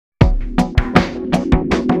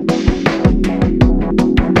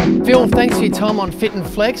Phil, thanks for your time on Fit and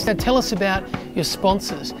Flex. Now tell us about your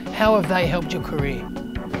sponsors. How have they helped your career?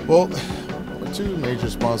 Well, the two major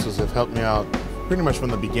sponsors have helped me out pretty much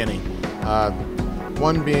from the beginning.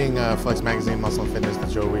 One being Flex Magazine, Muscle and Fitness, the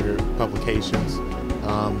Joe Weider publications.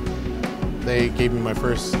 They gave me my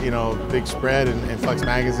first, big spread in Flex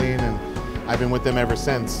Magazine, and I've been with them ever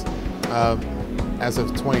since. As of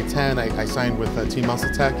 2010, I signed with Team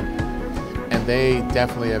Muscle Tech, and they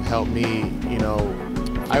definitely have helped me,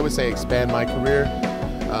 I would say expand my career.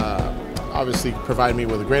 Obviously provide me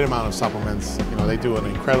with a great amount of supplements. They do an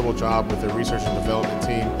incredible job with their research and development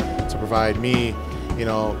team to provide me, an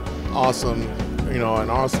awesome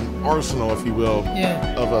arsenal, if you will,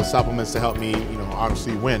 of supplements to help me,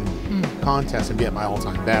 obviously win contests and be at my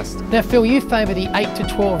all-time best. Now, Phil, you favour the 8 to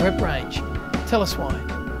 12 rep range. Tell us why.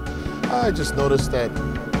 I just noticed that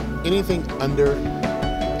anything under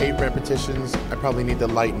 8 repetitions, I probably need to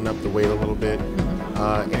lighten up the weight a little bit.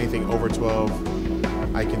 Anything over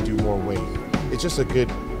 12, I can do more weight. It's just a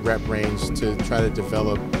good rep range to try to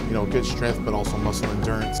develop, good strength, but also muscle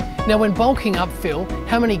endurance. Now, when bulking up, Phil,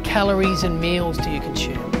 how many calories and meals do you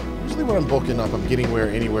consume? Usually when I'm bulking up, I'm getting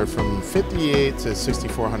anywhere from 58 to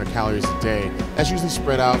 6,400 calories a day. That's usually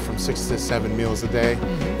spread out from 6 to 7 meals a day.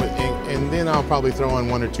 And then I'll probably throw in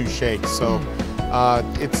 1 or 2 shakes. So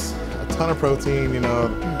it's a ton of protein,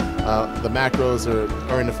 the macros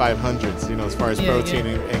are in the 500s, as far as protein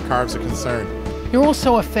and carbs are concerned. You're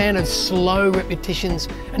also a fan of slow repetitions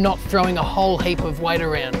and not throwing a whole heap of weight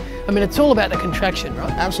around. I mean, it's all about the contraction,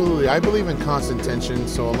 right? Absolutely. I believe in constant tension,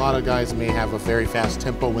 so a lot of guys may have a very fast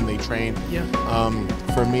tempo when they train.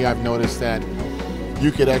 For me, I've noticed that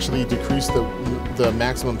you could actually decrease the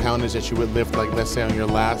maximum poundage that you would lift, like let's say on your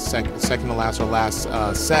second to last or last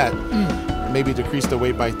set, maybe decrease the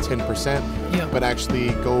weight by 10%, but actually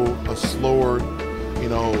go a slower,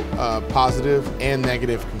 positive and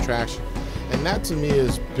negative contraction. And that to me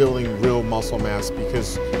is building real muscle mass,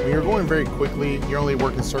 because when you're going very quickly, you're only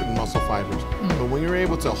working certain muscle fibers. But when you're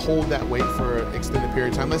able to hold that weight for an extended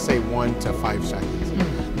period of time, let's say 1 to 5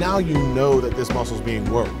 seconds, now you know that this muscle is being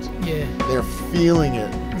worked. They're feeling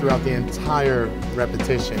it throughout the entire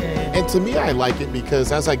repetition. And to me, I like it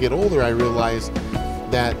because as I get older, I realize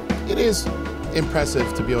that it is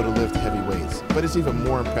impressive to be able to lift heavy weights, but it's even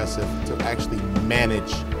more impressive to actually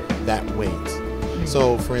manage that weight.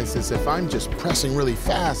 So for instance, if I'm just pressing really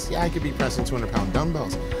fast, I could be pressing 200-pound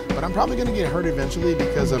dumbbells, but I'm probably gonna get hurt eventually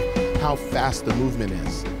because of how fast the movement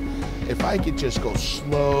is. If I could just go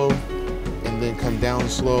slow and then come down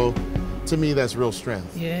slow, to me that's real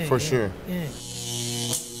strength, for sure.